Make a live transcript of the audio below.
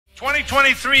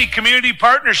2023 Community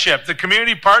Partnership. The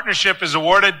Community Partnership is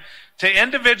awarded to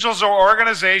individuals or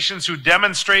organizations who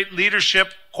demonstrate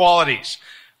leadership qualities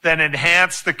that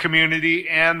enhance the community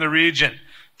and the region.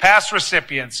 Past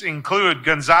recipients include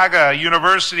Gonzaga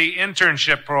University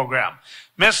Internship Program,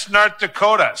 Miss North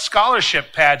Dakota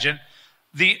Scholarship Pageant,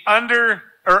 the Upper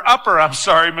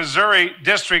Missouri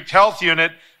District Health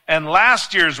Unit, and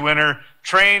last year's winner,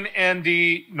 Train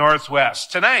ND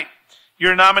Northwest. Tonight,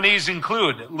 your nominees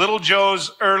include Little Joe's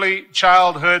Early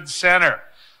Childhood Center,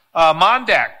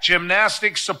 Mondac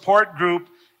Gymnastics Support Group,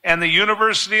 and the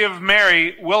University of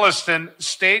Mary Williston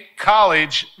State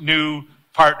College new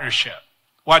partnership.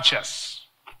 Watch us.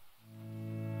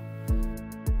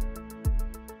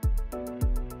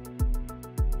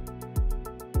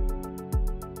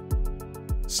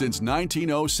 Since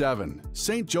 1907,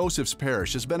 St. Joseph's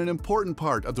Parish has been an important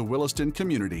part of the Williston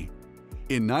community.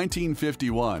 In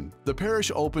 1951, the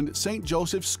parish opened St.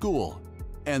 Joseph's School,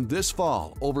 and this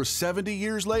fall, over 70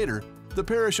 years later, the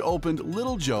parish opened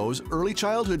Little Joe's Early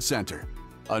Childhood Center,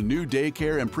 a new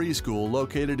daycare and preschool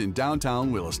located in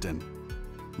downtown Williston.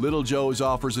 Little Joe's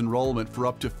offers enrollment for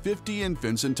up to 50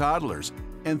 infants and toddlers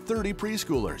and 30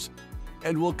 preschoolers,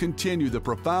 and will continue the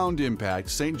profound impact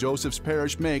St. Joseph's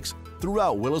Parish makes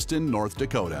throughout Williston, North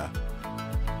Dakota.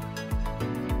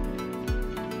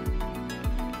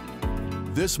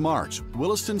 This March,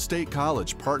 Williston State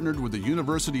College partnered with the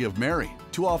University of Mary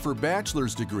to offer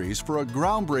bachelor's degrees for a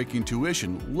groundbreaking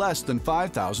tuition less than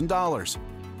 $5,000.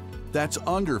 That's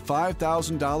under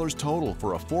 $5,000 total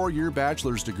for a 4-year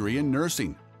bachelor's degree in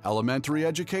nursing, elementary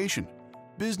education,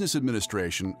 business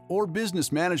administration, or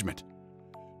business management.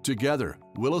 Together,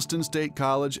 Williston State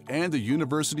College and the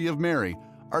University of Mary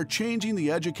are changing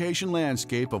the education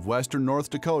landscape of Western North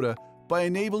Dakota by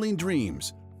enabling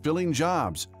dreams, filling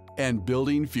jobs, and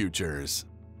building futures.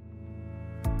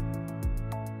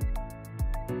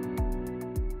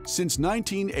 Since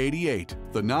 1988,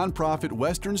 the nonprofit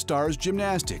Western Stars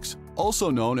Gymnastics, also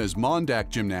known as Mondac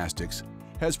Gymnastics,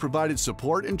 has provided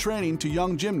support and training to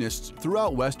young gymnasts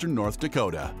throughout Western North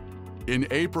Dakota. In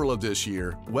April of this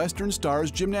year, Western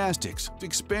Stars Gymnastics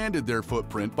expanded their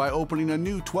footprint by opening a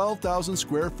new 12,000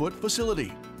 square foot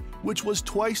facility, which was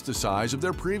twice the size of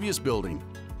their previous building.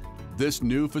 This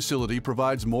new facility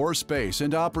provides more space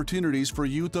and opportunities for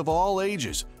youth of all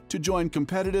ages to join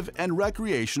competitive and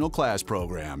recreational class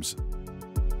programs.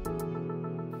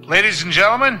 Ladies and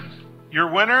gentlemen,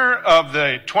 your winner of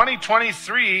the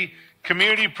 2023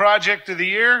 Community Project of the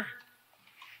Year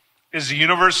is the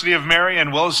University of Mary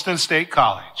and Williston State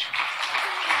College.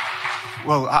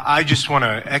 Well, I just want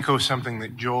to echo something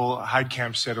that Joel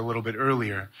Heidkamp said a little bit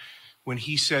earlier when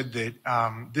he said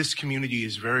that this community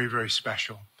is very, very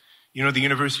special. You know, the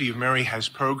University of Mary has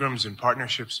programs and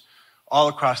partnerships all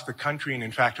across the country and,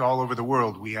 in fact, all over the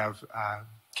world. We have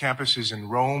campuses in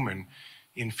Rome and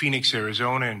in Phoenix,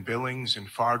 Arizona, and Billings and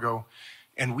Fargo,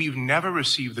 and we've never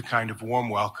received the kind of warm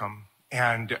welcome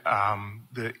and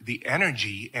the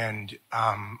energy and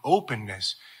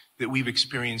openness that we've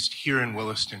experienced here in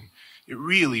Williston. It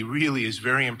really, really is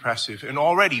very impressive. And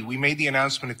already we made the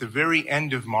announcement at the very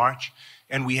end of March,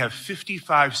 and we have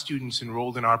 55 students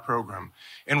enrolled in our program.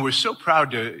 And we're so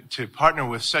proud to partner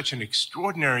with such an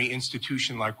extraordinary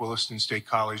institution like Williston State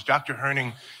College. Dr.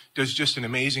 Hirning does just an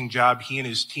amazing job. He and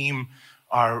his team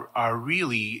are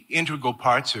really integral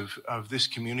parts of this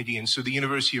community. And so the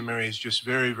University of Mary is just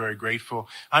very, very grateful.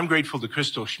 I'm grateful to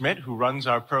Crystal Schmidt, who runs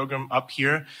our program up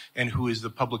here and who is the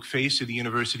public face of the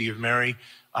University of Mary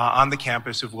on the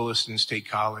campus of Williston State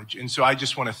College. And so I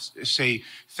just want to say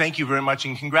thank you very much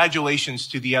and congratulations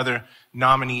to the other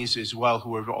nominees as well,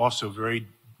 who are also very,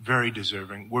 very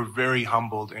deserving. We're very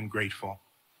humbled and grateful.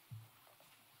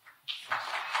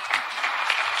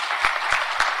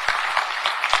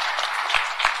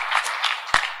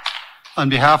 On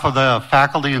behalf of the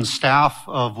faculty and staff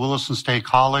of Williston State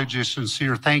College, a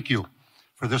sincere thank you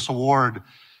for this award,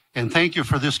 and thank you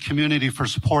for this community for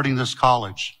supporting this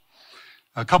college.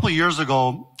 A couple of years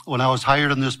ago, when I was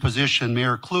hired in this position,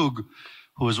 Mayor Klug,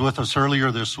 who was with us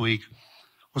earlier this evening,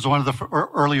 was one of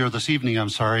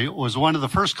the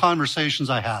first conversations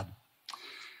I had.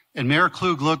 And Mayor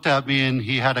Klug looked at me and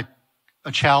he had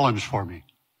a challenge for me.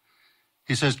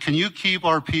 He says, "Can you keep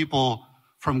our people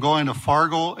from going to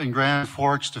Fargo and Grand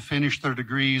Forks to finish their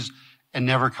degrees and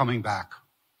never coming back?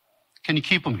 Can you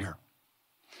keep them here?"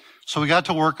 So we got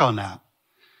to work on that.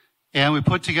 And we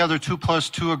put together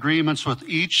 2+2 agreements with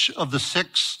each of the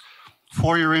 6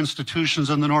 four-year institutions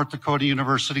in the North Dakota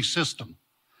University system.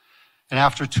 And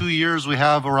after 2 years, we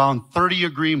have around 30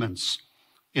 agreements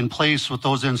in place with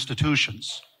those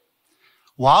institutions.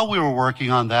 While we were working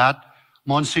on that,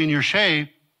 Monsignor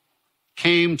Shea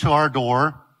came to our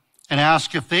door and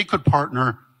asked if they could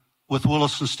partner with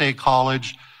Williston State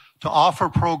College to offer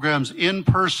programs in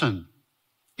person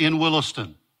in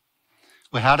Williston.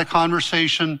 We had a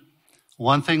conversation.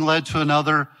 One thing led to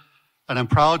another. And I'm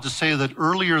proud to say that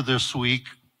earlier this week,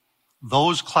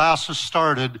 those classes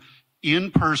started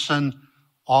in person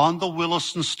on the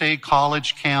Williston State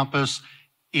College campus,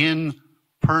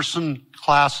 in-person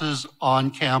classes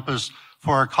on campus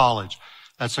for our college.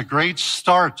 That's a great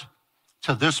start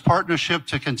to this partnership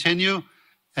to continue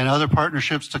and other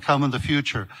partnerships to come in the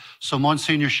future. So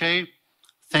Monsignor Shea,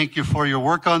 thank you for your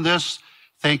work on this.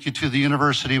 Thank you to the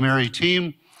University of Mary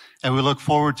team, and we look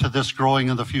forward to this growing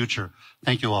in the future.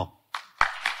 Thank you all.